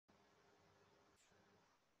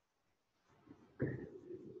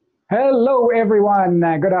Hello, everyone.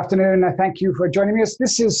 Good afternoon. Thank you for joining us.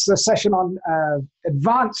 This is a session on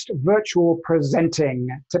advanced virtual presenting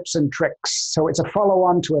tips and tricks. So it's a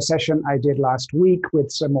follow-on to a session I did last week with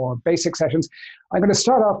some more basic sessions. I'm going to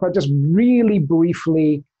start off by just really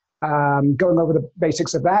briefly going over the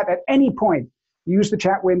basics of that. At any point, use the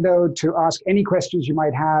chat window to ask any questions you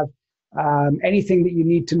might have. Anything that you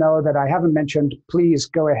need to know that I haven't mentioned, please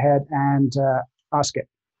go ahead and ask it.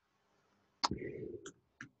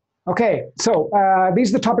 Okay, so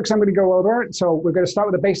these are the topics I'm going to go over. So we're going to start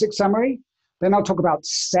with a basic summary. Then I'll talk about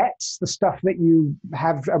sets, the stuff that you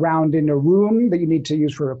have around in a room that you need to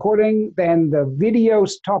use for recording. Then the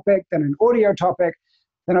videos topic, then an audio topic.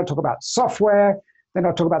 Then I'll talk about software. Then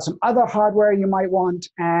I'll talk about some other hardware you might want.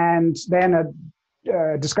 And then a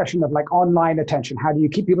discussion of like online attention. How do you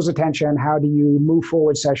keep people's attention? How do you move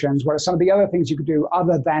forward sessions? What are some of the other things you could do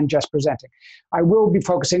other than just presenting? I will be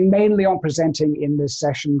focusing mainly on presenting in this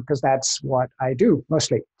session because that's what I do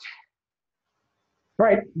mostly. All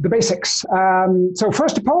right, the basics. So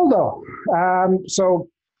first a poll though. So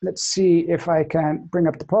let's see if I can bring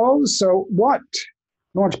up the polls. So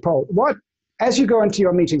launch poll, as you go into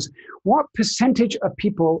your meetings, what percentage of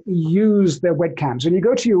people use their webcams? When you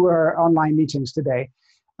go to your online meetings today,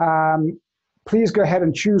 please go ahead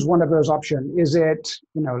and choose one of those options. Is it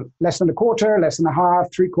less than a quarter, less than a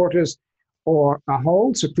half, 3/4, or a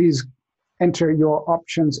whole? So please enter your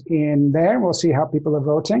options in there. We'll see how people are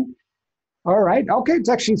voting. All right, okay, it's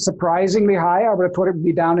actually surprisingly high. I would have thought it would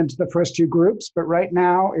be down into the first two groups, but right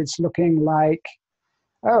now it's looking like,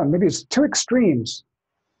 oh, maybe it's two extremes.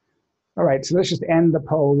 All right, so let's just end the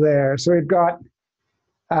poll there. So we've got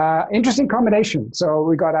interesting combination. So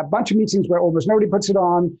we got a bunch of meetings where almost nobody puts it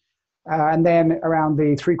on, and then around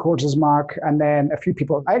the 3/4 mark, and then a few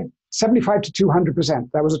people. 75 to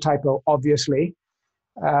 200%. That was a typo, obviously.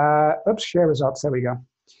 Oops, share results. There we go.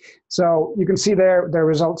 So you can see there the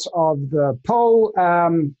results of the poll.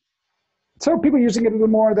 So people using it a little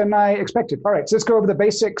more than I expected. All right, so let's go over the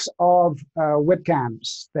basics of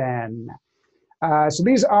webcams then. So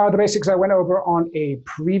these are the basics I went over on a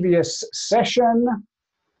previous session.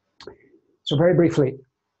 So very briefly.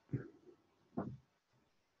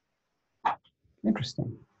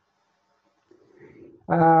 Interesting.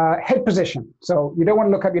 Head position. So you don't want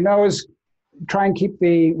to look up your nose. Try and keep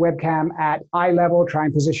the webcam at eye level. Try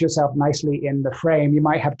and position yourself nicely in the frame. You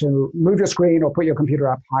might have to move your screen or put your computer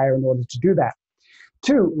up higher in order to do that.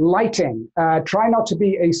 2, lighting. Try not to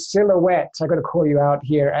be a silhouette. I've got to call you out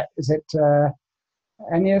here. Is it...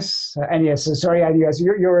 Agnes, sorry, Agnes,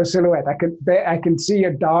 you're a silhouette. I can see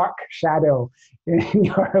a dark shadow in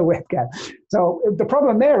your webcam. So the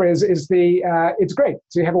problem there is it's great.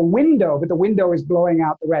 So you have a window, but the window is blowing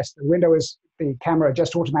out the rest. The window is the camera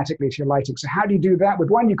just automatically to your lighting. So how do you do that? With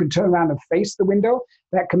one, you can turn around and face the window.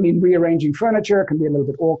 That can mean rearranging furniture. It can be a little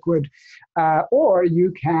bit awkward. Or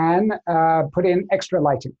you can put in extra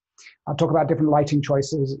lighting. I'll talk about different lighting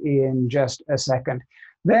choices in just a second.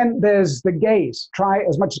 Then there's the gaze. Try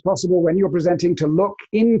as much as possible when you're presenting to look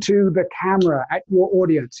into the camera at your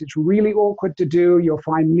audience. It's really awkward to do. You'll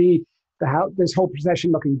find me this whole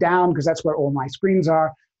session looking down because that's where all my screens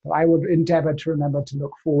are. But I would endeavor to remember to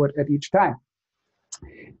look forward at each time.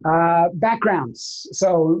 Backgrounds.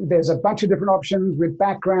 So there's a bunch of different options with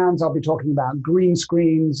backgrounds. I'll be talking about green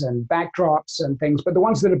screens and backdrops and things, but the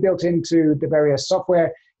ones that are built into the various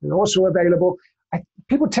software are also available.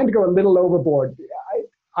 People tend to go a little overboard.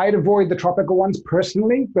 I'd avoid the tropical ones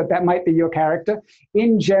personally, but that might be your character.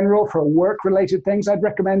 In general, for work-related things, I'd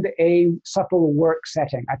recommend a subtle work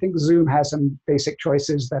setting. I think Zoom has some basic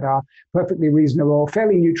choices that are perfectly reasonable,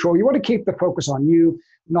 fairly neutral. You want to keep the focus on you,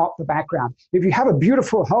 not the background. If you have a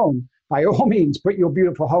beautiful home, by all means, put your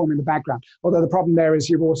beautiful home in the background. Although the problem there is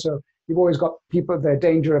you've always got the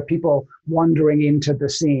danger of people wandering into the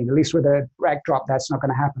scene. At least with a backdrop, that's not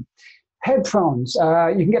going to happen. Headphones.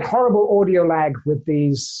 You can get horrible audio lag with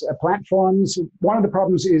these platforms. One of the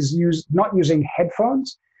problems is not using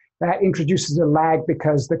headphones. That introduces a lag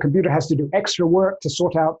because the computer has to do extra work to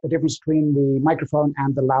sort out the difference between the microphone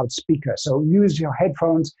and the loudspeaker. So use your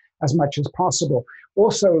headphones as much as possible.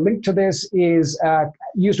 Also, linked to this is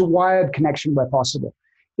use a wired connection where possible.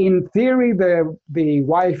 In theory, the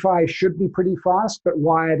Wi-Fi should be pretty fast, but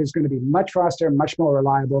wired is going to be much faster and much more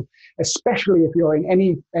reliable, especially if you're in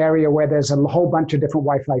any area where there's a whole bunch of different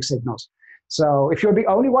Wi-Fi signals. So if you're the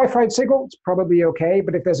only Wi-Fi signal, it's probably okay,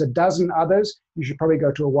 but if there's a dozen others, you should probably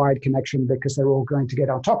go to a wired connection because they're all going to get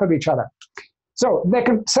on top of each other. So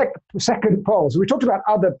second poll. So we talked about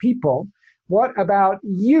other people. What about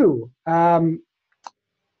you?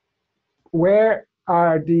 Where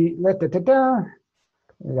are the...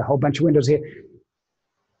 There's a whole bunch of windows here.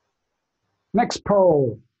 Next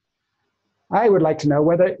poll. I would like to know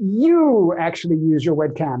whether you actually use your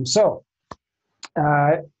webcam. So,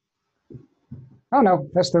 oh no,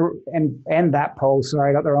 that's the end that poll. Sorry,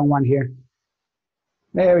 I got the wrong one here.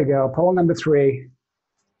 There we go, poll number 3.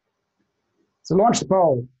 So launch the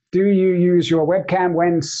poll. Do you use your webcam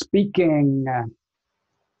when speaking?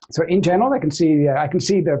 So in general, I can see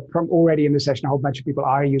from already in the session, a whole bunch of people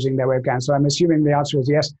are using their webcam. So I'm assuming the answer is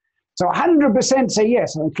yes. So 100% say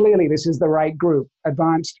yes. And clearly this is the right group,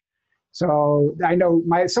 advanced. So I know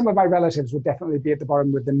some of my relatives would definitely be at the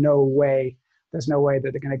bottom with the no way. There's no way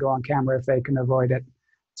that they're going to go on camera if they can avoid it.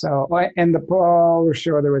 So in the poll, we'll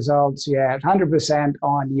show the results. Yeah, 100%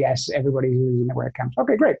 on yes, everybody's using the webcams.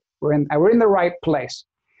 Okay, great. We're in the right place.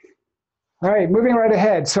 All right, moving right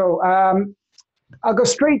ahead. So I'll go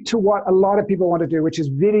straight to what a lot of people want to do, which is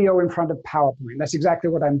video in front of PowerPoint. That's exactly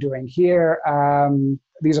what I'm doing here.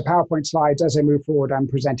 These are PowerPoint slides. As I move forward, I'm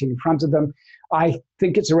presenting in front of them. I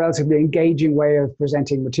think it's a relatively engaging way of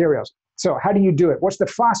presenting materials. So how do you do it? What's the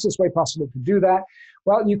fastest way possible to do that?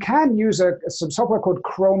 Well, you can use some software called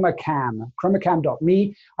ChromaCam,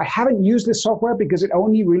 chromacam.me. I haven't used this software because it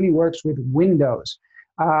only really works with Windows.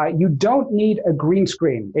 You don't need a green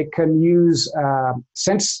screen. It can use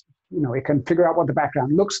it can figure out what the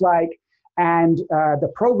background looks like. And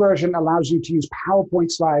the Pro version allows you to use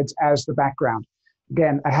PowerPoint slides as the background.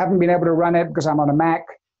 Again, I haven't been able to run it because I'm on a Mac,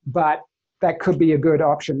 but that could be a good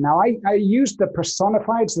option. Now, I used the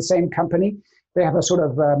Personify. It's the same company. They have a sort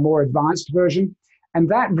of more advanced version. And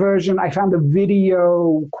that version, I found the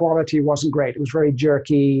video quality wasn't great. It was very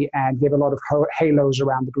jerky and gave a lot of halos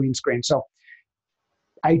around the green screen. So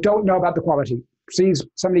I don't know about the quality. Please,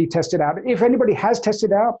 somebody test it out. If anybody has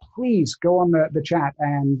tested it out, please go on the chat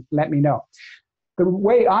and let me know. The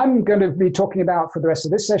way I'm going to be talking about for the rest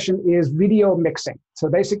of this session is video mixing. So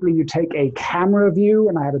basically you take a camera view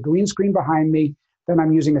and I have a green screen behind me. Then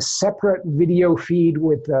I'm using a separate video feed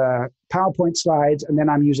with PowerPoint slides. And then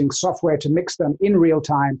I'm using software to mix them in real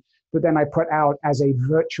time, but then I put out as a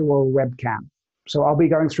virtual webcam. So I'll be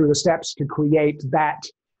going through the steps to create that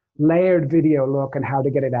layered video look and how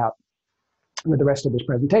to get it out with the rest of this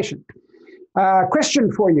presentation.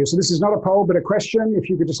 Question for you. So this is not a poll, but a question. If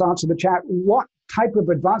you could just answer the chat. What type of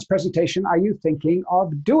advanced presentation are you thinking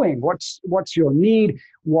of doing? What's your need?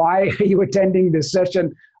 Why are you attending this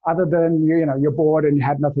session other than you're bored and you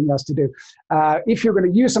had nothing else to do? If you're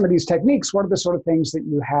going to use some of these techniques, what are the sort of things that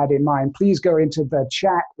you had in mind? Please go into the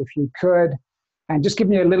chat if you could, and just give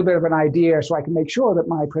me a little bit of an idea so I can make sure that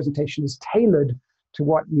my presentation is tailored to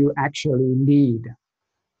what you actually need.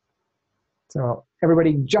 So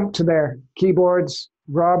everybody jump to their keyboards.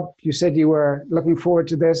 Rob, you said you were looking forward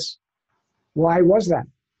to this. Why was that?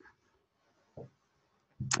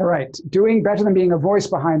 All right, doing better than being a voice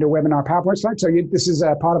behind a webinar PowerPoint slide. So this is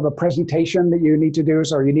a part of a presentation that you need to do.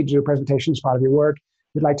 So you need to do a presentation as part of your work.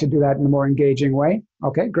 You'd like to do that in a more engaging way.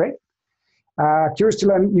 Okay, great. Curious to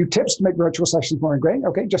learn new tips to make virtual sessions more engaging.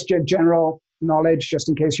 Okay, just your general knowledge, just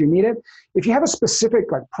in case you need it. If you have a specific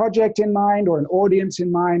project in mind or an audience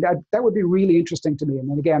in mind, that would be really interesting to me.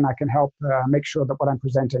 And then again, I can help make sure that what I'm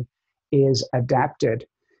presenting is adapted.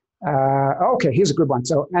 Okay, here's a good one.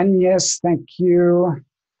 So Agnes, thank you.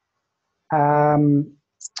 For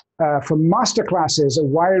masterclasses, a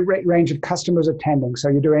wide range of customers attending. So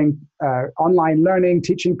you're doing online learning,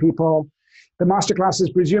 teaching people. The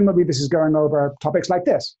masterclasses, presumably this is going over topics like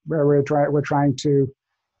this, where we're trying to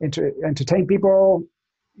entertain people,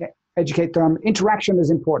 educate them. Interaction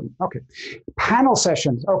is important. Okay. Panel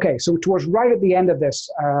sessions. Okay, so towards right at the end of this,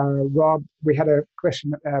 Rob, we had a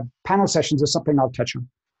question. Panel sessions is something I'll touch on.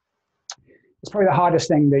 It's probably the hardest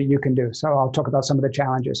thing that you can do. So I'll talk about some of the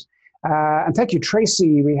challenges. And thank you,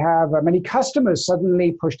 Tracy. We have many customers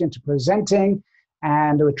suddenly pushed into presenting,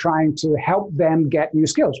 and we're trying to help them get new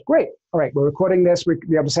skills. Great. All right, we're recording this. We'll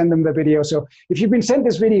be able to send them the video. So if you've been sent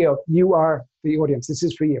this video, you are the audience. This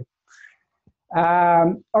is for you.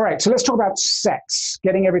 All right, so let's talk about sets,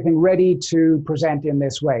 getting everything ready to present in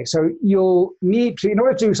this way. So you'll need to, in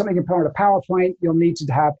order to do something in front of PowerPoint, you'll need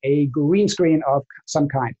to have a green screen of some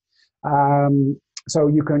kind. So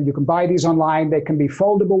you can buy these online. They can be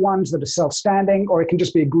foldable ones that are self-standing, or it can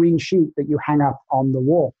just be a green sheet that you hang up on the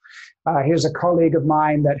wall. Here's a colleague of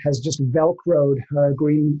mine that has just Velcroed her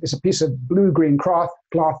green, it's a piece of blue-green cloth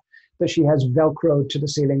that she has Velcroed to the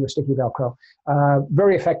ceiling with sticky Velcro.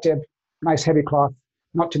 Very effective, nice heavy cloth,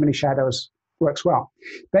 not too many shadows, works well.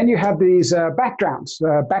 Then you have these backgrounds,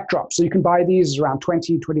 backdrops. So you can buy these around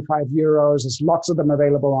 20, 25 euros. There's lots of them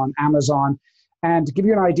available on Amazon. And to give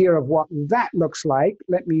you an idea of what that looks like,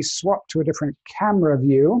 let me swap to a different camera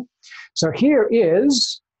view. So here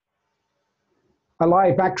is a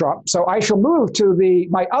live backdrop. So I shall move to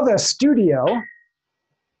my other studio.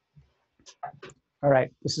 All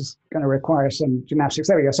right, this is going to require some gymnastics.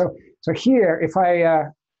 There we go. So here, if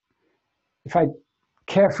I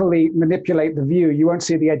carefully manipulate the view, you won't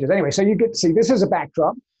see the edges. Anyway, so you get to see this is a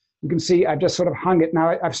backdrop. You can see I've just sort of hung it.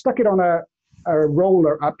 Now I've stuck it on a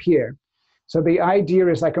roller up here. So the idea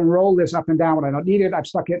is I can roll this up and down when I don't need it. I've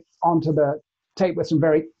stuck it onto the tape with some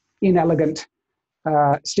very inelegant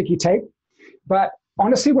sticky tape. But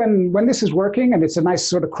honestly, when this is working and it's a nice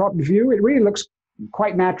sort of cropped view, it really looks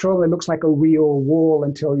quite natural. It looks like a real wall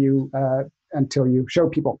until you show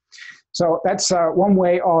people. So that's one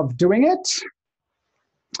way of doing it.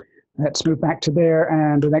 Let's move back to there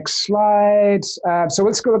and the next slide. So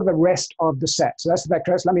let's go look at the rest of the set. So that's the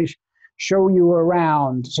vector. Let me show you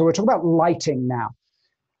around. So we're talking about lighting now.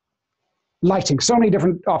 Lighting, so many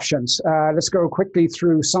different options. Let's go quickly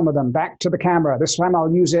through some of them. Back to the camera. This time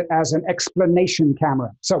I'll use it as an explanation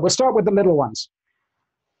camera. So we'll start with the little ones.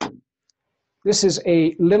 This is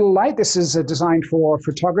a little light. This is designed for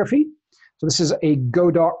photography. So this is a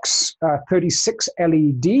Godox 36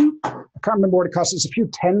 LED. I can't remember what it costs. It's a few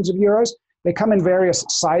tens of euros. They come in various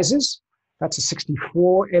sizes. That's a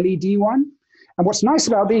 64 LED one. And what's nice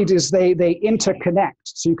about these is they interconnect.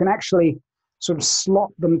 So you can actually sort of slot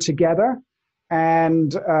them together,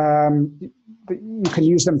 and you can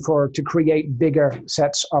use them to create bigger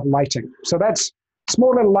sets of lighting. So that's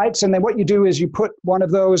small little lights. And then what you do is you put one of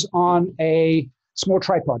those on a small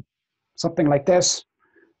tripod, something like this.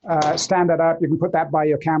 Stand that up. You can put that by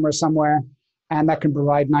your camera somewhere, and that can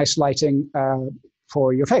provide nice lighting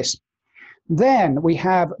for your face. Then we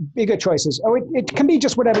have bigger choices. Oh, it can be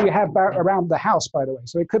just whatever you have around the house, by the way.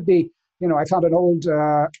 So it could be, I found an old,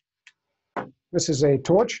 this is a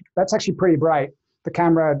torch. That's actually pretty bright. The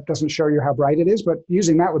camera doesn't show you how bright it is, but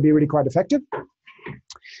using that would be really quite effective.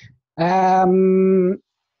 Then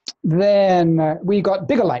we got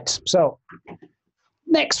bigger lights. So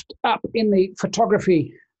next up in the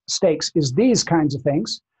photography stakes is these kinds of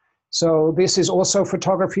things. So this is also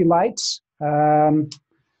photography lights.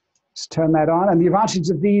 Let's turn that on. And the advantage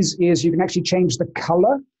of these is you can actually change the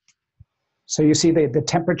color. So you see the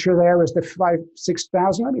temperature there is the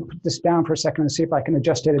 6,000. Let me put this down for a second and see if I can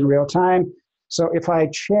adjust it in real time. So if I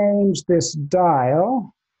change this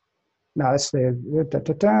dial, now that's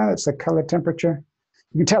that's the color temperature.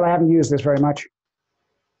 You can tell I haven't used this very much.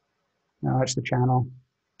 No, that's the channel.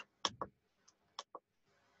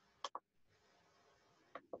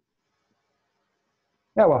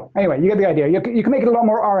 Yeah, well, anyway, you get the idea. You can make it a lot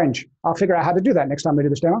more orange. I'll figure out how to do that next time we do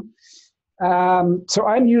this demo. So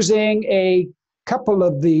I'm using a couple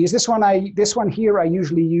of these. This one here I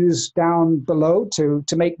usually use down below to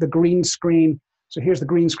make the green screen. So here's the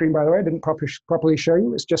green screen, by the way. I didn't properly show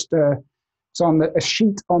you. It's just it's on a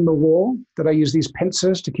sheet on the wall that I use these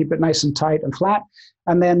pincers to keep it nice and tight and flat.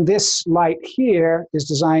 And then this light here is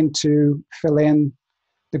designed to fill in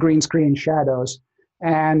the green screen shadows.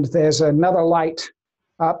 And there's another light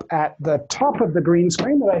up at the top of the green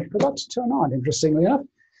screen that I forgot to turn on, interestingly enough.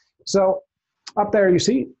 So up there you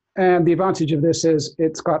see, and the advantage of this is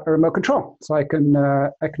it's got a remote control. So I can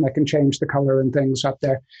change the color and things up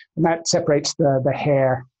there. And that separates the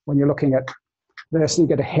hair when you're looking at this. You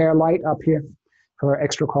get a hair light up here for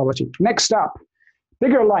extra quality. Next up,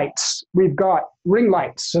 bigger lights. We've got ring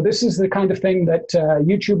lights. So this is the kind of thing that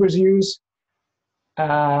YouTubers use.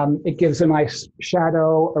 It gives a nice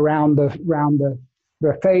shadow around the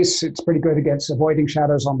face. It's pretty good against avoiding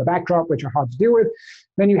shadows on the backdrop, which are hard to deal with.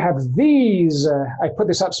 Then you have these. I put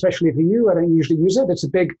this up especially for you. I don't usually use it. It's a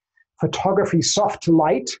big photography soft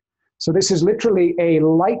light. So this is literally a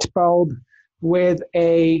light bulb with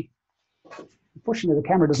a, unfortunately the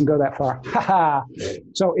camera doesn't go that far.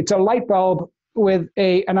 So it's a light bulb with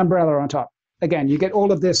an umbrella on top. Again, you get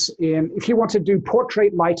all of this in. If you want to do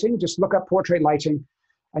portrait lighting, just look up portrait lighting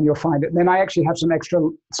and you'll find it. And then I actually have some extra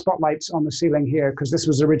spotlights on the ceiling here because this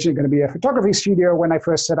was originally going to be a photography studio when I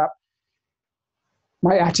first set up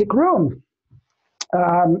my attic room.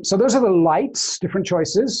 So those are the lights, different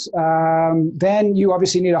choices. Then you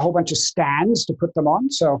obviously need a whole bunch of stands to put them on.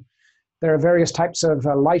 So there are various types of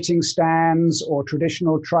lighting stands or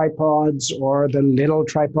traditional tripods or the little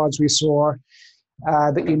tripods we saw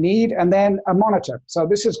that you need. And then a monitor. So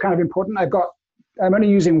this is kind of important. I'm only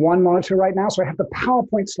using one monitor right now, so I have the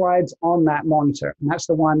PowerPoint slides on that monitor, and that's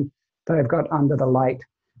the one that I've got under the light.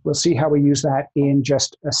 We'll see how we use that in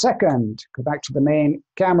just a second. Go back to the main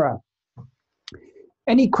camera.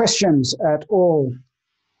 Any questions at all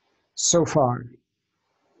so far?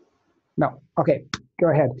 No. Okay. go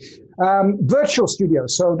ahead. Virtual studio.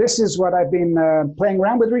 So this is what I've been playing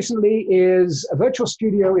around with recently. Is a virtual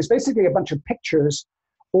studio is basically a bunch of pictures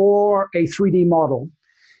or a 3D model.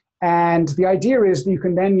 And the idea is that you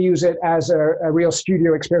can then use it as a real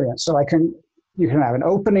studio experience. So you can have an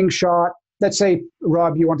opening shot. Let's say,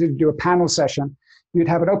 Rob, you wanted to do a panel session. You'd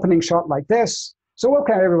have an opening shot like this. So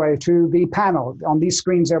welcome everybody to the panel. On these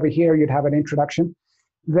screens over here, you'd have an introduction.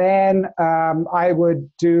 Then I would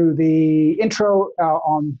do the intro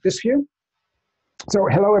on this view. So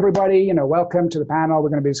hello, everybody, welcome to the panel. We're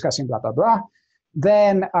going to be discussing blah, blah, blah.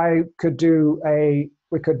 Then I could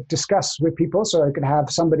we could discuss with people. So I could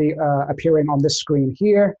have somebody appearing on this screen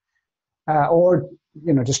here, or,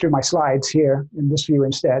 just do my slides here in this view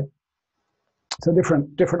instead. So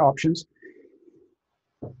different options.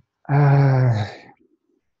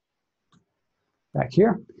 Back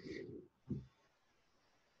here.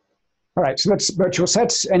 All right, so that's virtual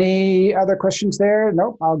sets. Any other questions there?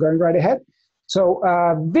 No, I'll go right ahead. So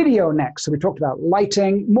video next. So we talked about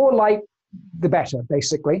lighting. More light, the better,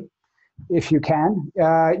 basically, if you can.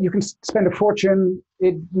 You can spend a fortune.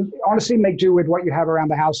 Honestly, make do with what you have around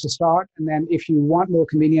the house to start. And then if you want more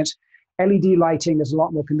convenience, LED lighting is a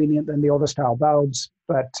lot more convenient than the older style bulbs.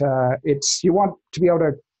 But you want to be able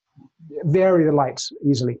to vary the lights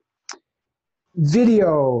easily.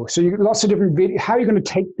 Video. So lots of different video. How are you going to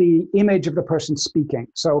take the image of the person speaking?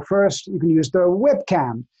 So first, you can use the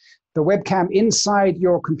webcam. The webcam inside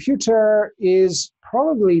your computer is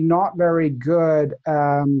probably not very good.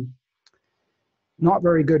 Not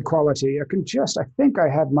very good quality. I think I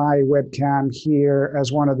have my webcam here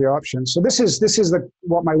as one of the options. So this is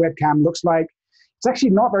what my webcam looks like. It's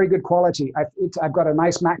actually not very good quality. I've got a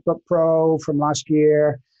nice MacBook Pro from last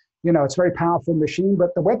year. It's a very powerful machine,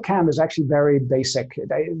 but the webcam is actually very basic.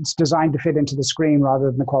 It's designed to fit into the screen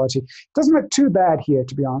rather than the quality. It doesn't look too bad here,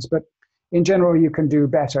 to be honest, but in general, you can do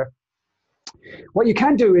better. What you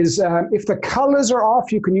can do is, if the colors are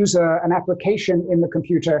off, you can use an application in the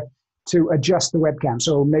computer to adjust the webcam.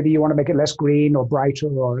 So maybe you want to make it less green or brighter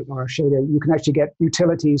or shaded. You can actually get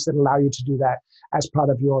utilities that allow you to do that as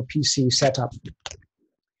part of your PC setup.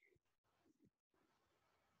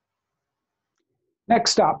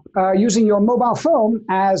 Next up, using your mobile phone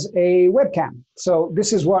as a webcam. So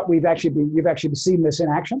this is what you've actually seen this in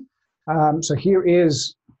action. So here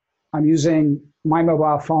is, I'm using my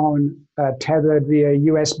mobile phone tethered via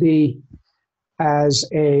USB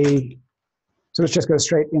so let's just go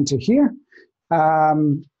straight into here.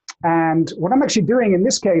 And what I'm actually doing in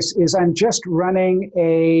this case is I'm just running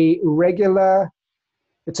it's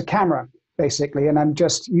a camera, basically, and I'm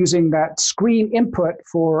just using that screen input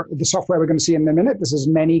for the software we're going to see in a minute. This is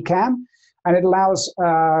ManyCam, and it allows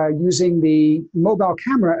using the mobile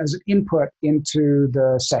camera as an input into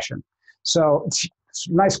the session. So it's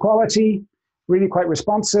nice quality, really quite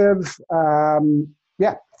responsive.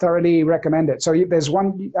 Yeah, thoroughly recommend it. So there's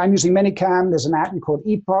one, I'm using ManyCam. There's an app called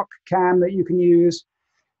Epoch Cam that you can use.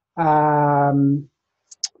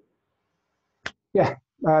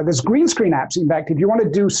 There's green screen apps. In fact, if you want to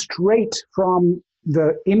do straight from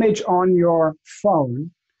the image on your phone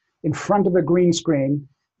in front of the green screen,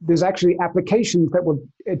 there's actually applications that will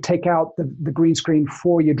take out the green screen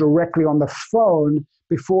for you directly on the phone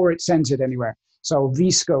before it sends it anywhere. So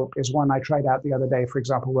VScope is one I tried out the other day, for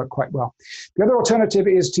example, worked quite well. The other alternative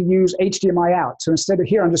is to use HDMI out. So instead of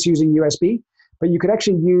here, I'm just using USB, but you could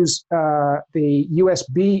actually use the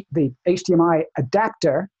HDMI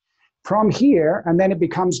adapter from here, and then it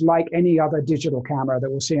becomes like any other digital camera that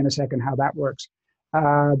we'll see in a second how that works.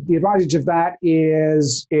 The advantage of that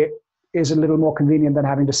is it is a little more convenient than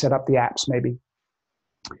having to set up the apps, maybe.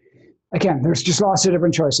 Again, there's just lots of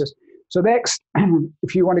different choices. So next,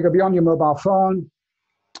 if you want to go beyond your mobile phone,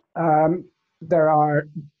 there are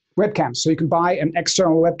webcams. So you can buy an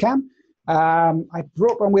external webcam. I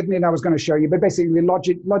brought one with me and I was going to show you, but basically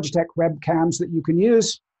Logitech webcams that you can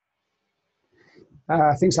use.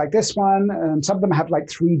 Things like this one, and some of them have like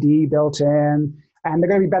 3D built in, and they're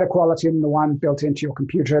going to be better quality than the one built into your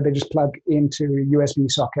computer. They just plug into a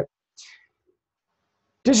USB socket.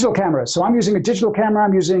 Digital cameras. So I'm using a digital camera.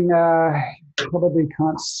 I'm using, probably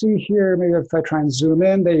can't see here. Maybe if I try and zoom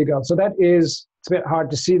in, there you go. So it's a bit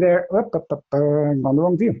hard to see there. I'm on the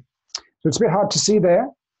wrong view. So it's a bit hard to see there,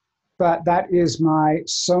 but that is my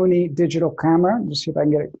Sony digital camera. Just see if I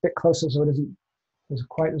can get it a bit closer so it isn't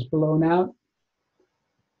quite as blown out.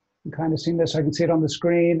 You kind of see this, I can see it on the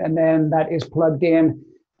screen, and then that is plugged in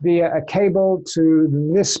via a cable to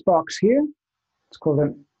this box here. It's called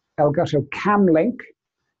an Elgato Cam Link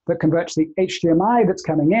that converts the HDMI that's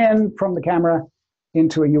coming in from the camera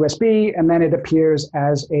into a USB, and then it appears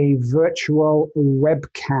as a virtual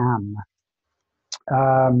webcam.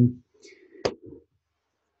 And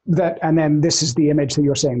then this is the image that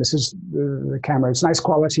you're seeing. This is the camera. It's nice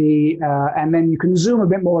quality. And then you can zoom a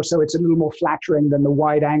bit more, so it's a little more flattering than the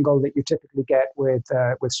wide angle that you typically get with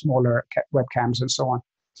smaller webcams and so on.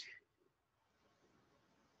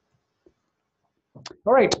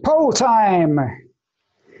 All right, poll time.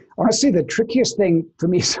 Honestly, the trickiest thing for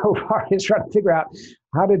me so far is trying to figure out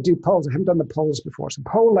how to do polls. I haven't done the polls before. So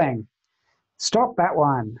polling. Stop that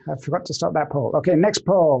one. I forgot to stop that poll. Okay, next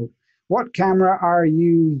poll. What camera are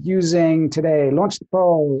you using today? Launch the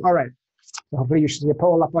poll. All right. So hopefully you should see a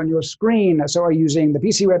poll up on your screen. So are you using the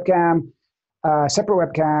PC webcam,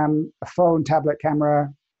 separate webcam, a phone, tablet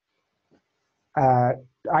camera,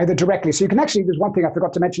 either directly. So you can actually, there's one thing I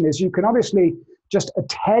forgot to mention is you can obviously just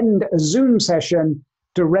attend a Zoom session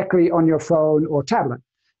directly on your phone or tablet.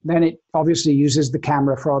 Then it obviously uses the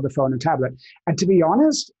camera for the phone and tablet. And to be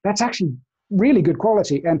honest, that's actually really good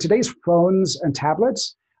quality. And today's phones and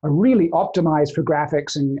tablets are really optimized for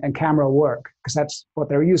graphics and camera work, because that's what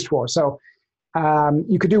they're used for. So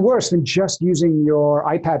you could do worse than just using your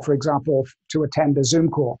iPad, for example, to attend a Zoom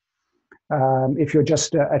call. If you're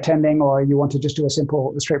just attending, or you want to just do a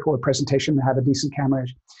simple, straightforward presentation and have a decent camera.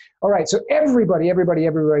 All right, so everybody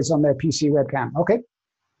is on their PC webcam. Okay,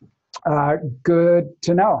 good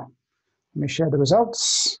to know. Let me share the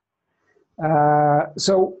results.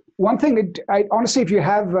 So one thing that honestly, if you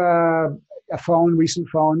have a phone, recent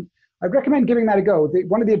phone, I'd recommend giving that a go.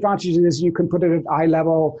 One of the advantages is you can put it at eye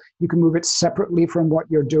level. You can move it separately from what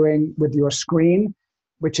you're doing with your screen,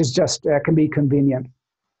 which is just can be convenient.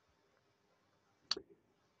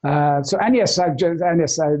 So Agnes,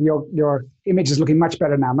 your image is looking much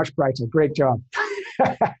better now, much brighter. Great job.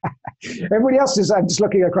 Everybody else is. I'm just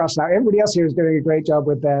looking across now. Everybody else here is doing a great job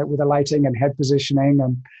with the lighting and head positioning,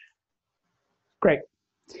 and great.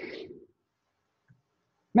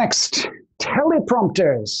 Next,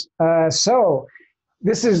 teleprompters. So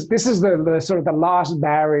this is the sort of the last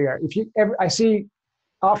barrier. If you ever, I see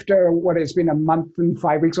after what it's been a month and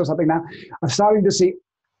 5 weeks or something now, I'm starting to see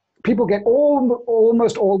people get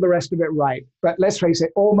almost all the rest of it right. But let's face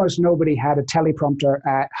it, almost nobody had a teleprompter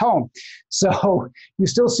at home. So you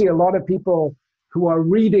still see a lot of people who are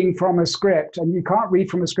reading from a script, and you can't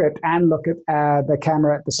read from a script and look at the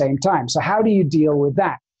camera at the same time. So how do you deal with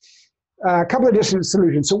that? A couple of different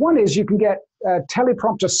solutions. So one is you can get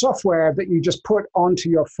teleprompter software that you just put onto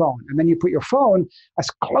your phone. And then you put your phone as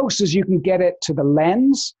close as you can get it to the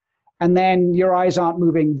lens. And then your eyes aren't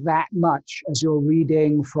moving that much as you're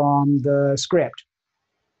reading from the script.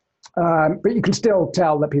 But you can still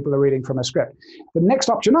tell that people are reading from a script. The next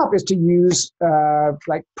option up is to use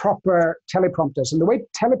like proper teleprompters. And the way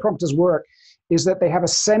teleprompters work is that they have a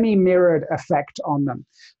semi-mirrored effect on them.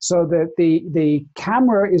 So that the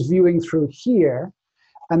camera is viewing through here.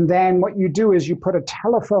 And then what you do is you put a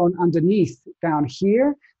telephone underneath down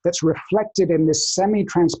here that's reflected in this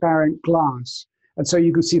semi-transparent glass. And so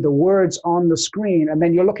you can see the words on the screen, and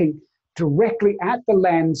then you're looking directly at the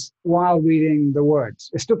lens while reading the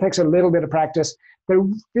words. It still takes a little bit of practice. They're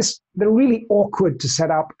really awkward to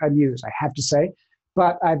set up and use, I have to say.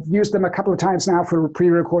 But I've used them a couple of times now for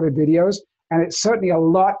pre-recorded videos, and it's certainly a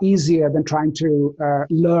lot easier than trying to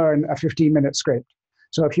learn a 15-minute script.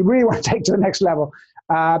 So if you really want to take to the next level,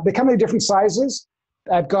 they come in different sizes.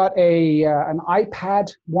 I've got an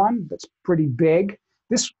iPad one that's pretty big.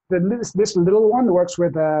 This little one that works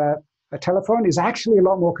with a telephone is actually a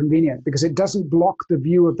lot more convenient because it doesn't block the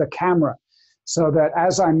view of the camera. So that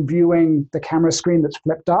as I'm viewing the camera screen that's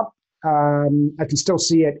flipped up, I can still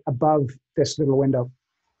see it above this little window.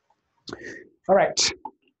 All right,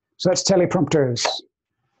 so that's teleprompters.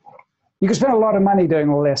 You can spend a lot of money doing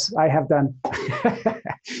all this. I have done.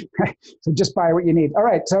 So just buy what you need. All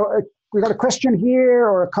right, so we got a question here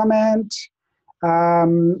or a comment.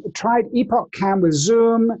 Tried Epoch Cam with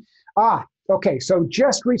Zoom. Okay, so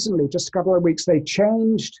just recently, just a couple of weeks, they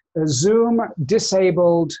changed Zoom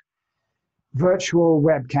disabled virtual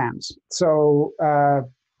webcams. So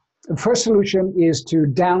the first solution is to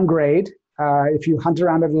downgrade. If you hunt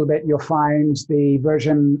around a little bit, you'll find the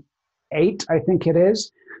version 8, I think it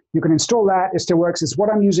is. You can install that. It still works. It's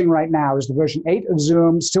what I'm using right now is the version 8 of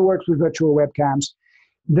Zoom, still works with virtual webcams.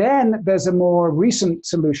 Then there's a more recent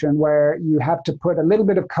solution where you have to put a little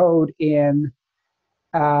bit of code in.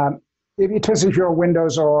 It depends if you're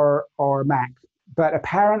Windows or Mac. But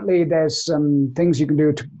apparently there's some things you can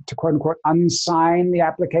do to quote unquote unsign the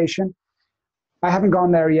application. I haven't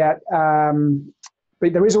gone there yet.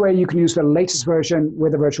 But there is a way you can use the latest version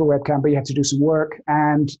with a virtual webcam, but you have to do some work.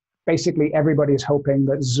 And basically everybody is hoping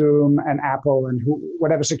that Zoom and Apple and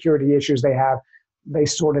whatever security issues they have they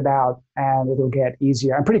sort it out and it'll get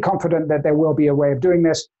easier. I'm pretty confident that there will be a way of doing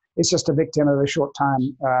this. It's just a victim of a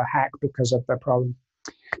short-time hack because of the problem.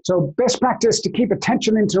 So best practice to keep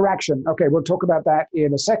attention interaction. Okay, we'll talk about that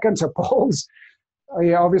in a second. So polls,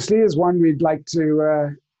 obviously, is one we'd like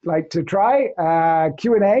to try.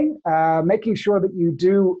 Q&A, making sure that you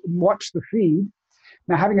do watch the feed.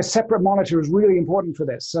 Now, having a separate monitor is really important for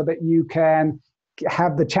this, so that you can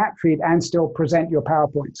have the chat feed and still present your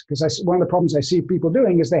PowerPoints. Because one of the problems I see people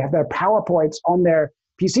doing is they have their PowerPoints on their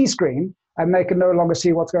PC screen, and they can no longer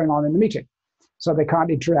see what's going on in the meeting. So they can't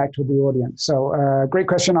interact with the audience. So great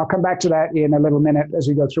question. I'll come back to that in a little minute as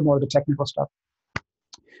we go through more of the technical stuff.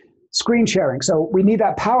 Screen sharing. So we need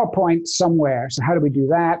that PowerPoint somewhere. So how do we do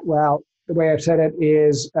that? Well, the way I've said it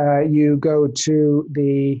is you go to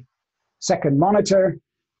the second monitor,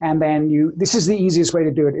 and then this is the easiest way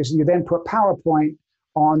to do it, is you then put PowerPoint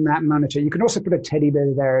on that monitor. You can also put a teddy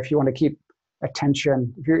bear there if you want to keep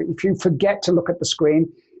attention. If you forget to look at the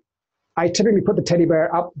screen, I typically put the teddy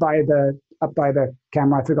bear up by the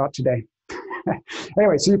camera. I forgot today.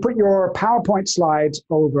 Anyway, so you put your PowerPoint slides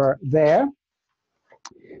over there.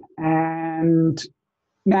 And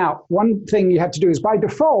now, one thing you have to do is, by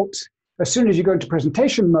default, as soon as you go into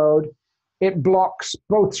presentation mode, it blocks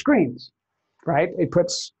both screens, right? It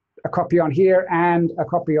puts a copy on here and a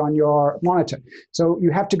copy on your monitor. So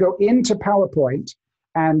you have to go into PowerPoint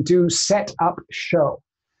and do Set Up Show.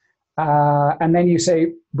 And then you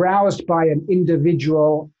say browsed by an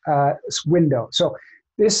individual window. So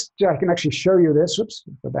this, I can actually show you this. Oops,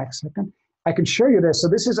 go back a second. I can show you this. So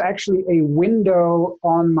this is actually a window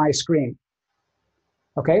on my screen.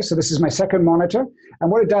 Okay, so this is my second monitor. And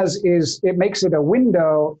what it does is it makes it a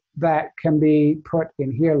window that can be put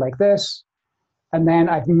in here like this. And then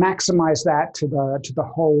I've maximized that to the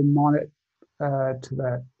whole monitor, to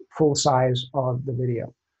the full size of the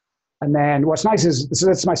video. And then what's nice is, so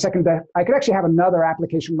that's my second, I could actually have another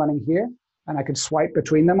application running here, and I could swipe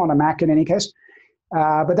between them on a Mac in any case.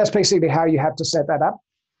 But that's basically how you have to set that up.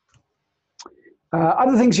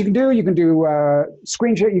 Other things you can do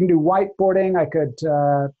screen share, you can do whiteboarding. I could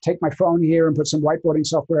take my phone here and put some whiteboarding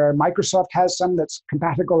software. Microsoft has some that's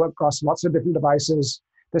compatible across lots of different devices.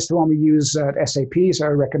 This is the one we use at SAP, so I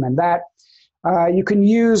recommend that. You can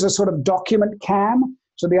use a sort of document cam.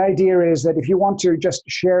 So the idea is that if you want to just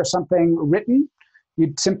share something written,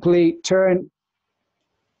 you'd simply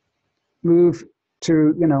move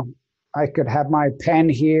to, I could have my pen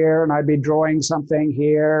here and I'd be drawing something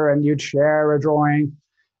here and you'd share a drawing.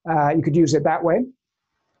 You could use it that way.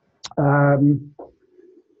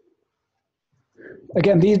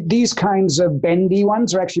 Again, these kinds of bendy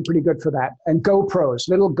ones are actually pretty good for that. And GoPros,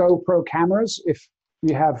 little GoPro cameras, if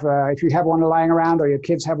you have one lying around or your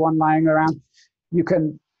kids have one lying around, you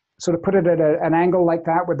can sort of put it at an angle like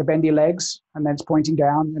that with the bendy legs, and then it's pointing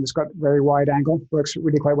down, and it's got a very wide angle. Works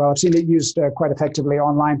really quite well. I've seen it used quite effectively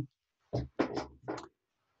online.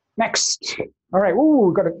 Next. All right.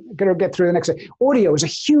 Ooh, got to get through the next. Audio is a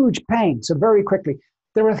huge pain. So very quickly,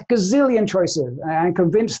 there are a gazillion choices. I'm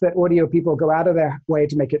convinced that audio people go out of their way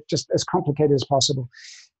to make it just as complicated as possible.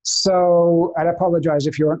 So I'd apologize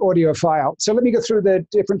if you're an audiophile. So let me go through the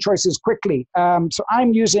different choices quickly. So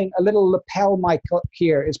I'm using a little lapel mic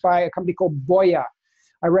here. It's by a company called Boya.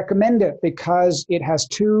 I recommend it because it has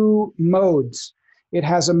two modes. It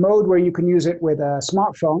has a mode where you can use it with a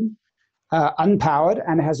smartphone, unpowered,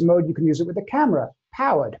 and it has a mode you can use it with a camera,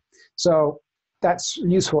 powered. So that's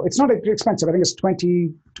useful. It's not expensive. I think it's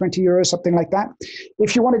 20 euros, something like that.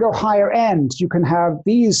 If you want to go higher end, you can have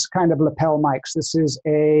these kind of lapel mics. This is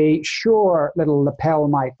a Shure little lapel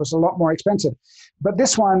mic. It's a lot more expensive. But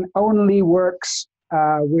this one only works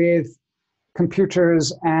with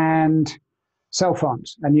computers and cell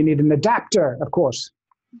phones. And you need an adapter, of course,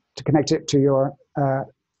 to connect it to your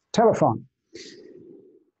telephone.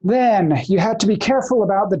 Then you have to be careful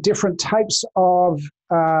about the different types of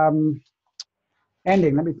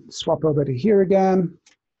ending. Let me swap over to here again.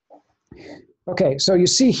 Okay, so you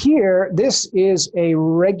see here, this is a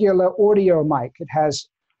regular audio mic. It has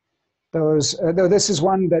those, though this is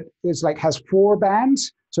one that has 4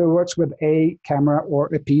 bands, so it works with a camera or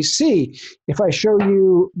a PC. If I show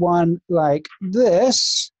you one like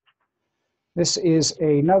this is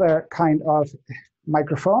another kind of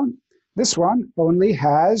microphone. This one only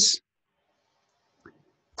has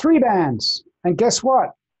 3 bands. And guess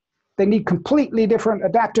what? They need completely different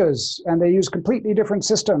adapters and they use completely different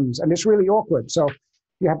systems, and it's really awkward. So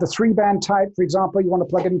you have the 3-band type, for example, you want to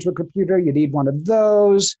plug it into a computer, you need one of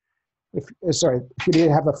those. If you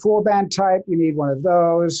have a 4-band type, you need one of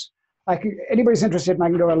those. Anybody's interested, and I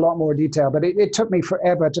can go into a lot more detail, but it took me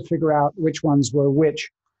forever to figure out which ones were which.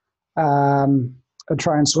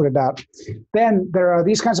 try and sort it out. Then there are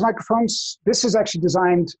these kinds of microphones. This is actually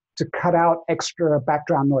designed to cut out extra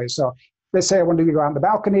background noise. So let's say I wanted to go out on the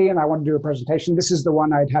balcony and I want to do a presentation. This is the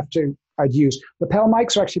one I'd use. Lapel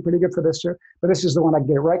mics are actually pretty good for this too, but this is the one I can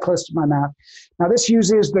get right close to my mouth. Now this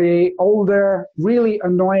uses the older, really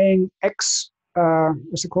annoying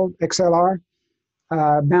what's it called? XLR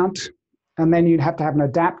mount. And then you'd have to have an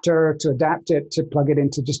adapter to adapt it to plug it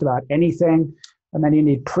into just about anything. And then you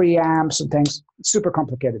need preamps and things. It's super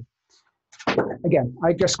complicated. Again,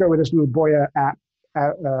 I just go with this little Boya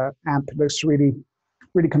amp that's really,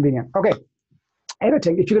 really convenient. Okay,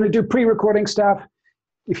 editing. If you're going to do pre-recording stuff,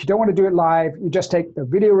 if you don't want to do it live, you just take the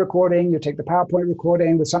video recording, you take the PowerPoint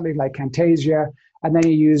recording with something like Camtasia, and then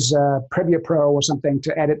you use Premiere Pro or something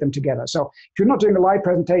to edit them together. So if you're not doing a live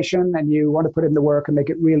presentation and you want to put in the work and make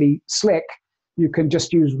it really slick, you can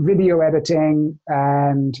just use video editing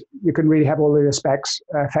and you can really have all the effects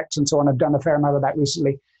and so on. I've done a fair amount of that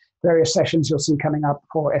recently. Various sessions you'll see coming up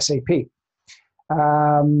for SAP.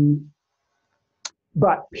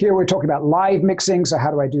 But here we're talking about live mixing. So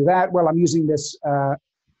how do I do that? Well, I'm using this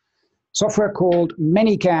software called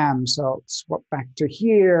ManyCam. So swap back to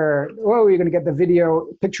here. Oh, you're going to get the video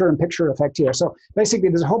picture-in-picture effect here. So basically,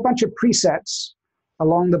 there's a whole bunch of presets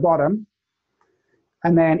along the bottom.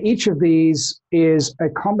 And then each of these is a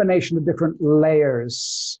combination of different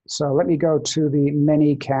layers. So let me go to the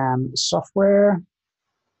ManyCam software.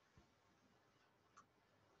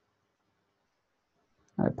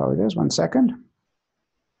 I apologize, 1 second.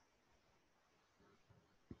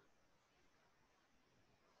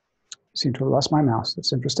 Seem to have lost my mouse.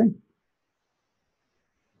 That's interesting.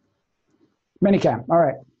 ManyCam, all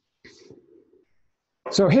right.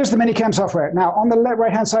 So here's the ManyCam software. Now on the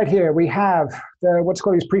right-hand side here, we have what's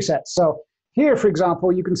called these presets. So here, for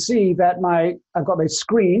example, you can see that I've got the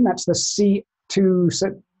screen, that's the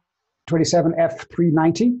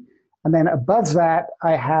C227F390. And then above that,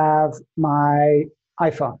 I have my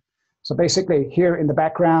iPhone. So basically here in the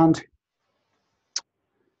background,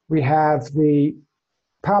 we have the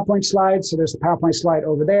PowerPoint slide. So there's the PowerPoint slide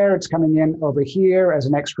over there. It's coming in over here as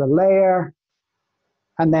an extra layer.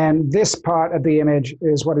 And then this part of the image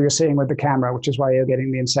is what you're seeing with the camera, which is why you're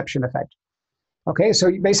getting the inception effect. Okay,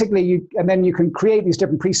 so basically, and then you can create these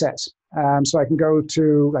different presets. So I can go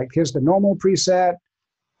to, like, here's the normal preset,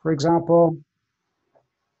 for example.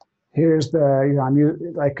 Here's the,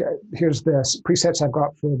 here's the presets I've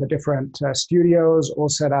got for the different studios all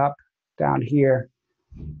set up down here.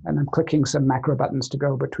 And I'm clicking some macro buttons to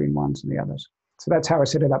go between ones and the others. So that's how I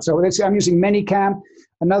set it up. So I'm using ManyCam.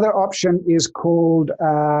 Another option is called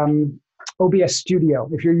OBS Studio.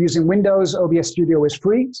 If you're using Windows, OBS Studio is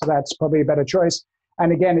free, so that's probably a better choice.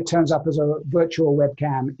 And again, it turns up as a virtual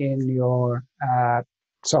webcam in your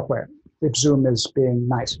software, if Zoom is being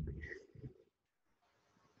nice.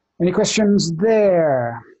 Any questions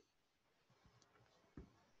there?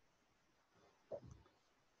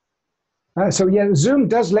 So yeah, Zoom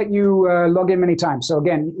does let you log in many times. So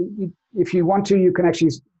again, if you want to, you can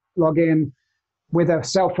actually log in with a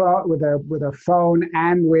cell phone, with a phone,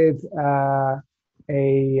 and with your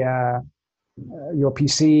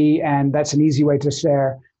PC, and that's an easy way to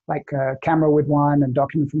share, like a camera with one and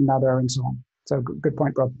document from another, and so on. So good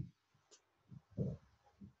point, Rob.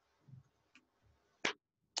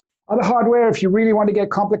 Other hardware, if you really want to get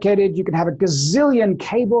complicated, you can have a gazillion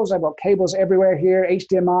cables. I've got cables everywhere here,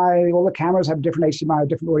 HDMI, all the cameras have different HDMI,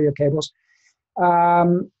 different audio cables.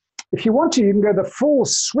 If you want to, you can go the full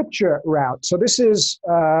switcher route. So this is,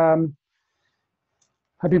 I've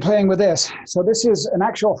been playing with this. So this is an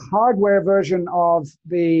actual hardware version of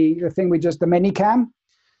the thing the ManyCam.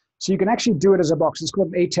 So you can actually do it as a box. It's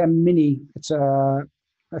called an ATEM Mini. It's a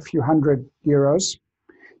few €100.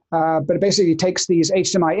 But it basically takes these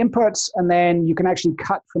HDMI inputs, and then you can actually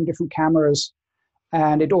cut from different cameras,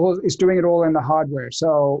 and it's doing it all in the hardware.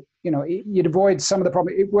 So, you'd avoid some of the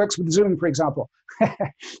problem. It works with Zoom, for example,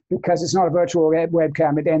 because it's not a virtual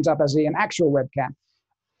webcam. It ends up as an actual webcam.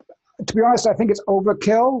 To be honest, I think it's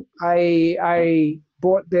overkill. I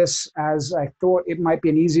bought this as I thought it might be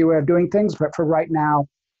an easier way of doing things, but for right now,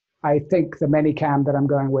 I think the ManyCam that I'm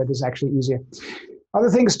going with is actually easier. Other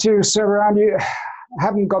things to serve around you. I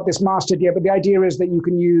haven't got this mastered yet, but the idea is that you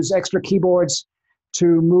can use extra keyboards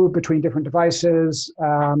to move between different devices.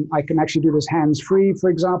 I can actually do this hands-free, for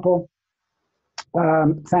example,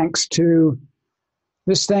 thanks to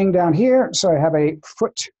this thing down here. So I have a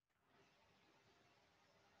foot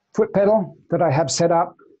pedal that I have set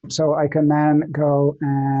up, so I can then go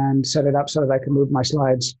and set it up so that I can move my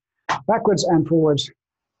slides backwards and forwards to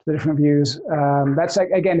the different views. That's,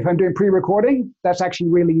 again, if I'm doing pre-recording, that's actually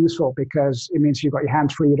really useful because it means you've got your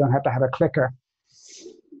hands free, you don't have to have a clicker.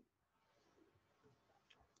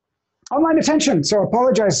 Online attention. So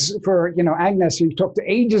apologize for, Agnes, you talked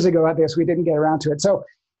ages ago about this. We didn't get around to it. So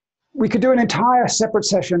we could do an entire separate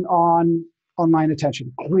session on online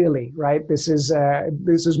attention, clearly, right? This is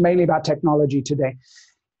mainly about technology today.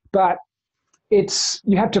 But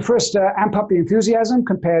you have to first amp up the enthusiasm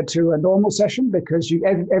compared to a normal session because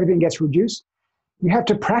everything gets reduced. You have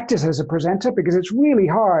to practice as a presenter because it's really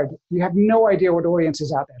hard. You have no idea what audience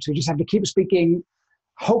is out there. So you just have to keep speaking,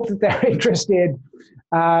 hope that they're interested.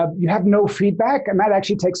 You have no feedback, and that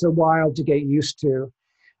actually takes a while to get used to.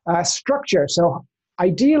 Structure. So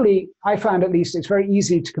ideally, I found at least it's very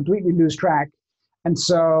easy to completely lose track. And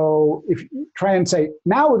so if you try and say,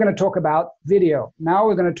 now we're going to talk about video, now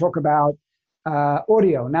we're going to talk about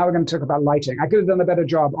audio, now we're going to talk about lighting. I could have done a better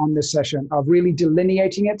job on this session of really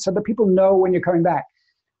delineating it so that people know when you're coming back.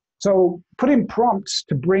 So put in prompts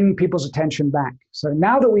to bring people's attention back. So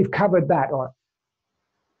now that we've covered that, or,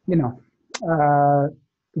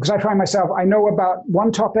 because I find myself, I know about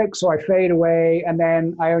one topic, so I fade away, and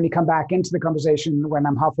then I only come back into the conversation when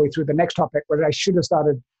I'm halfway through the next topic, where I should have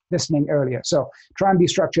started listening earlier. So try and be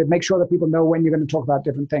structured, make sure that people know when you're going to talk about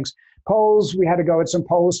different things. Polls, we had to go at some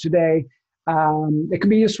polls today. It can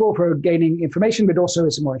be useful for gaining information, but also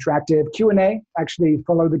it's more interactive. Q&A, actually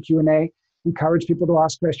follow the Q&A, encourage people to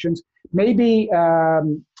ask questions. Maybe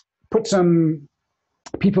put some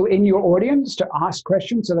people in your audience to ask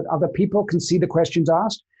questions so that other people can see the questions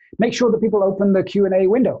asked. Make sure that people open the Q&A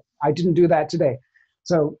window. I didn't do that today.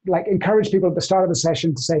 So encourage people at the start of the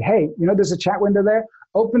session to say, hey, there's a chat window there.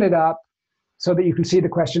 Open it up so that you can see the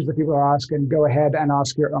questions that people are asking. Go ahead and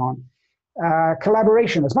ask your own.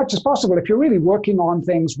 Collaboration, as much as possible. If you're really working on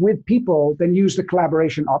things with people, then use the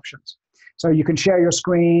collaboration options. So you can share your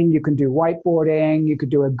screen, you can do whiteboarding, you could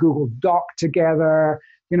do a Google Doc together.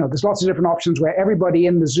 There's lots of different options where everybody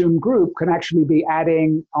in the Zoom group can actually be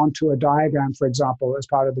adding onto a diagram, for example, as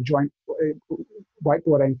part of the joint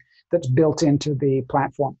whiteboarding that's built into the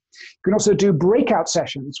platform. You can also do breakout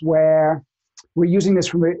sessions where we're using this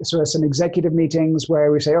for some executive meetings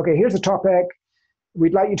where we say, okay, here's the topic.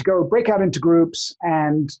 We'd like you to go break out into groups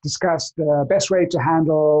and discuss the best way to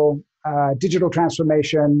handle digital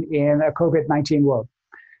transformation in a COVID-19 world.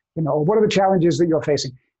 What are the challenges that you're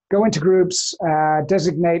facing? Go into groups,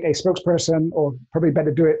 designate a spokesperson, or probably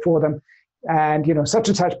better do it for them. And, such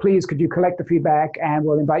and such, please, could you collect the feedback, and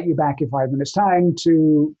we'll invite you back in 5 minutes' time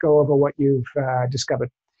to go over what you've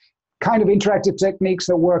discovered. Kind of interactive techniques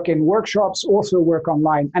that work in workshops also work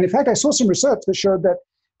online. And in fact, I saw some research that showed that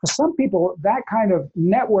for some people, that kind of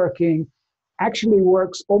networking actually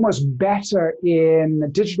works almost better in the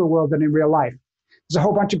digital world than in real life. There's a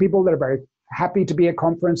whole bunch of people that are very happy to be at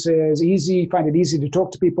conferences, find it easy to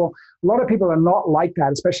talk to people. A lot of people are not like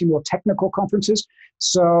that, especially more technical conferences.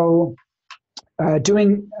 So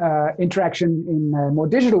doing interaction in a more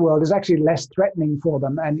digital world is actually less threatening for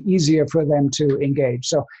them and easier for them to engage.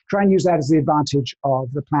 So try and use that as the advantage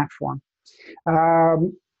of the platform.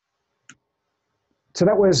 So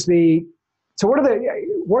that was so what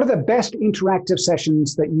are the best interactive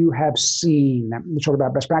sessions that you have seen? We're talking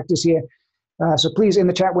about best practice here. So please, in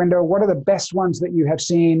the chat window, what are the best ones that you have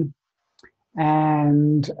seen?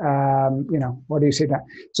 And, what do you see there?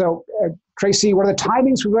 So Tracy, what are the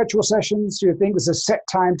timings for virtual sessions? Do you think there's a set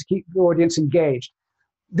time to keep the audience engaged?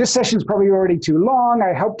 This session is probably already too long.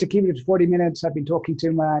 I hope to keep it to 40 minutes. I've been talking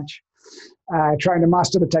too much, trying to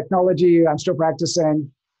master the technology. I'm still practicing.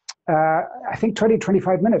 I think 20,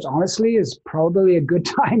 25 minutes, honestly, is probably a good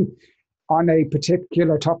time on a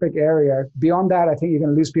particular topic area. Beyond that, I think you're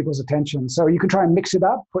going to lose people's attention. So you can try and mix it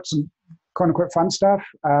up, put some quote unquote fun stuff,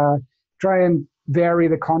 try and vary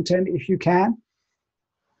the content if you can.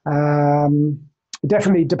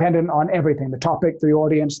 Definitely dependent on everything, the topic, the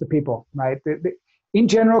audience, the people, right? In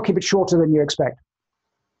general, keep it shorter than you expect.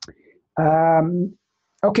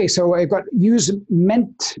 Okay, so I've got use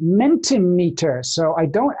Mentimeter. So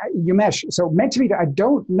Umesh, so Mentimeter, I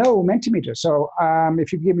don't know Mentimeter. So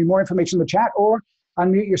if you can give me more information in the chat or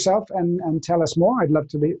unmute yourself and tell us more, I'd love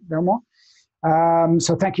to know more.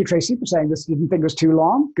 So thank you, Tracy, for saying this. Didn't think it was too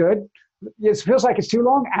long. Good. It feels like it's too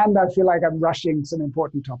long, and I feel like I'm rushing some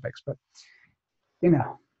important topics, but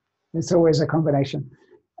it's always a combination.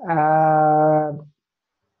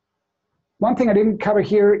 One thing I didn't cover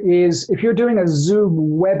here is if you're doing a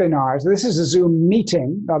Zoom webinar, so this is a Zoom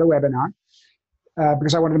meeting, not a webinar,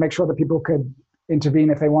 because I wanted to make sure that people could intervene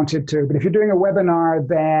if they wanted to. But if you're doing a webinar,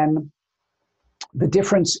 then the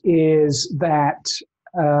difference is that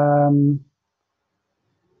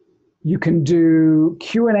you can do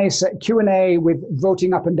Q&A with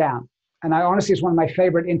voting up and down. And I honestly, it's one of my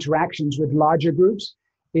favorite interactions with larger groups,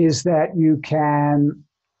 is that you can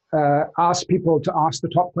ask people to ask the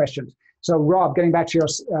top questions. So Rob, getting back to your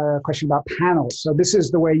question about panels. So this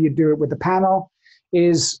is the way you do it with the panel,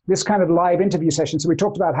 is this kind of live interview session. So we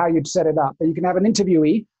talked about how you'd set it up, but you can have an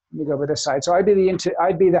interviewee. Let me go over this side. So I'd be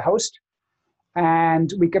the host,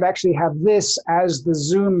 and we could actually have this as the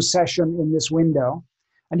Zoom session in this window.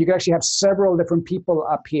 And you could actually have several different people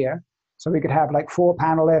up here. So we could have like 4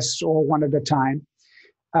 panelists or one at a time.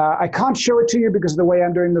 I can't show it to you because of the way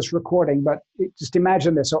I'm doing this recording, but just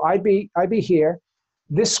imagine this. So I'd be here.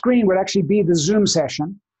 This screen would actually be the Zoom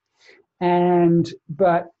session,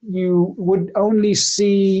 but you would only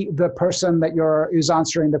see the person that is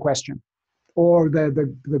answering the question, or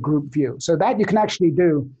the group view. So that you can actually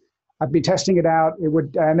do. I've been testing it out. It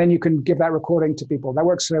would, and then you can give that recording to people. That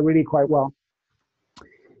works really quite well.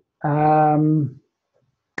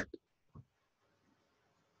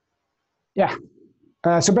 Yeah.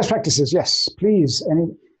 So best practices, yes, please.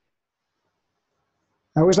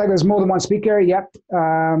 I always like there's more than one speaker. Yep.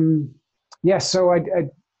 Yes. So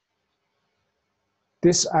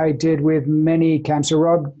this I did with many cams. So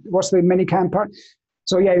Rob, what's the many cam part?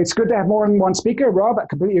 So yeah, it's good to have more than one speaker. Rob, I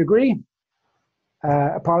completely agree.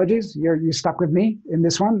 Apologies, you're stuck with me in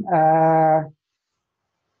this one.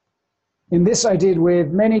 In this I did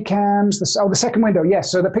with many cams. The second window, yes.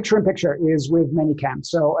 So the picture-in-picture is with many cams.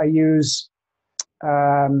 So I use,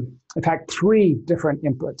 in fact, 3 different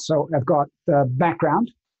inputs. So I've got the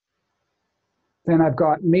background. Then I've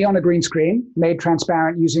got me on a green screen, made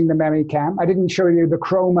transparent using the memory cam. I didn't show you the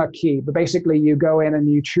chroma key, but basically you go in and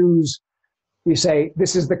you choose, you say,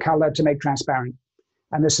 this is the color to make transparent.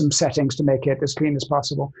 And there's some settings to make it as clean as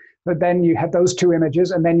possible. But then you have those 2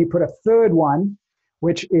 images, and then you put a third one,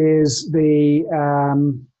 which is the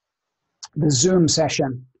Zoom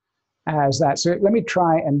session as that. So let me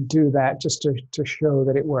try and do that just to show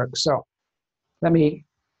that it works. So what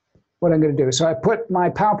I'm going to do. So I put my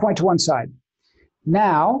PowerPoint to one side.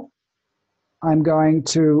 Now I'm going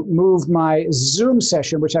to move my Zoom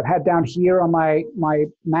session, which I've had down here on my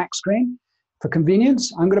Mac screen. For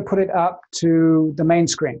convenience, I'm going to put it up to the main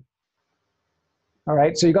screen. All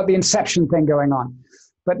right, so you've got the inception thing going on.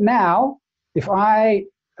 But now, if I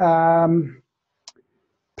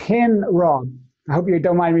pin Rob, I hope you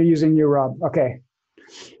don't mind me using you, Rob. Okay.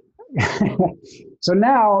 So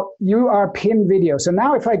now you are pinned video. So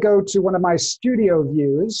now if I go to one of my studio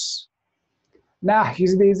views, now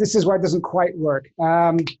this is where it doesn't quite work.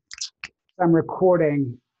 I'm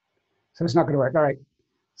recording, so it's not going to work. All right.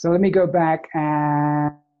 So let me go back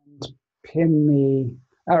and pin me.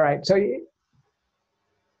 All right. So if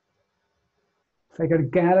I go to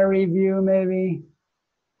gallery view, maybe.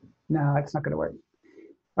 No, it's not going to work.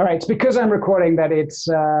 All right. It's because I'm recording that it's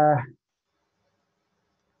not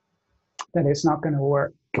going to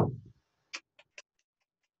work.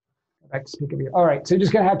 Back to speaker view. All right. So you're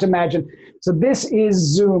just going to have to imagine. So this is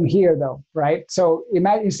Zoom here, though, right? So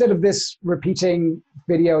imagine, instead of this repeating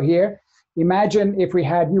video here, imagine if we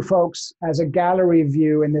had you folks as a gallery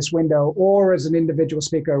view in this window, or as an individual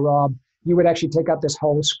speaker, Rob, you would actually take up this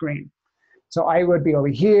whole screen. So I would be over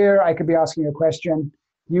here. I could be asking a question.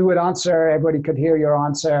 You would answer. Everybody could hear your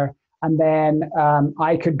answer. And then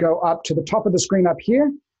I could go up to the top of the screen up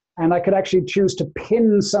here, and I could actually choose to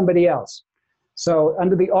pin somebody else. So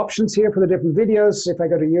under the options here for the different videos, if I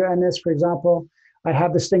go to UNS, for example, I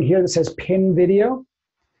have this thing here that says pin video.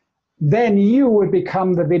 Then you would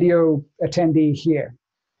become the video attendee here.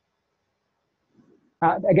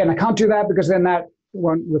 Again, I can't do that because then that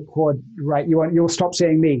won't record right. You'll stop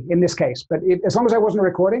seeing me in this case. But as long as I wasn't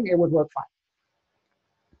recording, it would work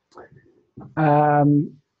fine.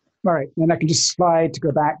 All right, then I can just slide to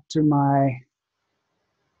go back to my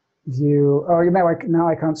view. Oh, now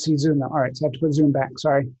I can't see Zoom now. All right, so I have to put Zoom back.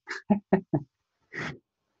 Sorry. All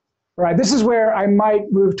right, this is where I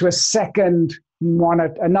might move to a second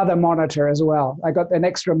monitor, another monitor as well. I got an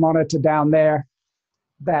extra monitor down there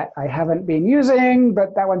that I haven't been using,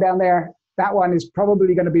 but that one down there, that one is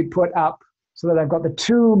probably going to be put up so that I've got the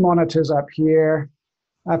 2 monitors up here.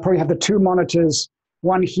 I probably have the 2 monitors,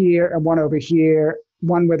 one here and one over here,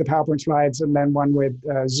 one with the PowerPoint slides and then one with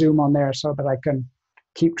Zoom on there so that I can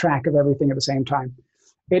keep track of everything at the same time.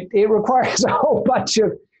 It requires a whole bunch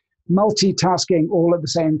of multitasking all at the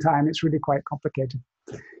same time. It's really quite complicated.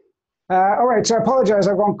 All right, so I apologize.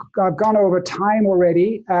 I've gone over time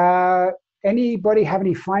already. Anybody have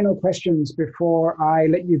any final questions before I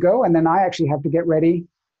let you go? And then I actually have to get ready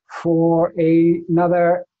for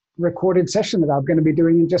another recorded session that I'm going to be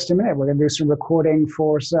doing in just a minute. We're going to do some recording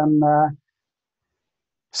for some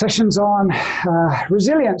sessions on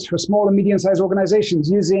resilience for small and medium-sized organizations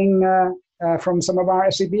using from some of our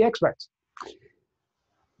SAP experts.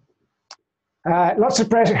 Lots of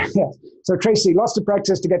practice. Yeah. So Tracy, lots of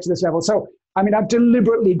practice to get to this level. So, I mean, I've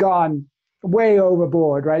deliberately gone way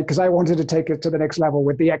overboard, right? Because I wanted to take it to the next level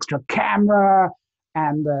with the extra camera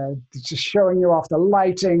and just showing you off the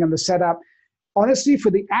lighting and the setup. Honestly, for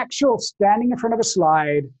the actual standing in front of a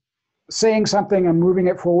slide, saying something and moving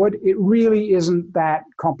it forward, it really isn't that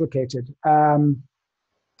complicated. A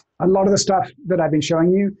lot of the stuff that I've been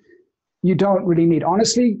showing you, you don't really need.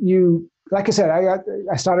 Honestly, like I said,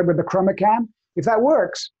 I started with the chroma cam. If that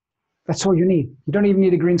works, that's all you need. You don't even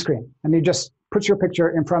need a green screen. And you just put your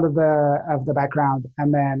picture in front of the background,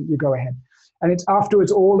 and then you go ahead. And it's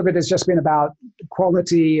afterwards, all of it has just been about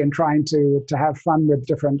quality and trying to have fun with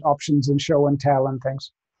different options and show and tell and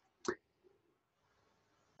things.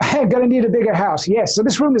 I'm going to need a bigger house. Yes. So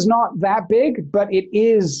this room is not that big, but it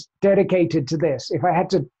is dedicated to this. If I had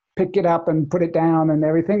to pick it up and put it down and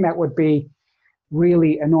everything, that would be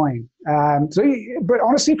really annoying. But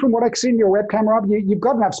honestly, from what I see in your webcam, Rob, you've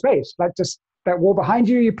got enough space. Like just that wall behind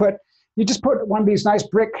you, you just put one of these nice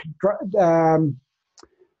brick,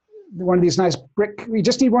 you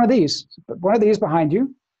just need one of these behind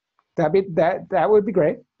you. That would be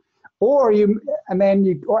great. Or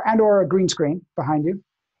a green screen behind you.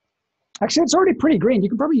 Actually, it's already pretty green. You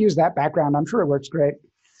can probably use that background. I'm sure it works great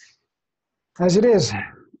as it is.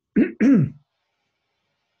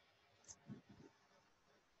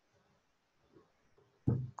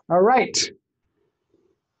 All right.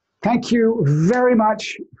 Thank you very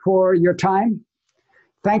much for your time.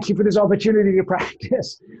 Thank you for this opportunity to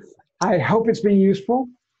practice. I hope it's been useful.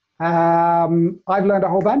 I've learned a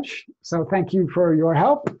whole bunch, so thank you for your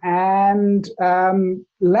help. And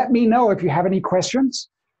let me know if you have any questions.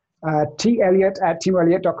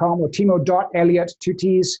 telliott@timoelliott.com or timo.elliott, 2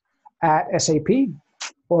 T's, @SAP.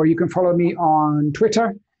 Or you can follow me on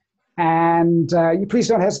Twitter. And you please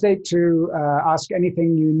don't hesitate to ask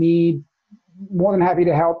anything you need. More than happy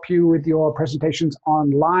to help you with your presentations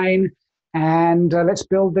online. And let's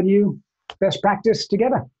build the new best practice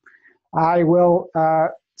together. I will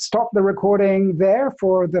stop the recording there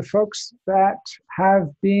for the folks that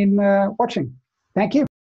have been watching. Thank you.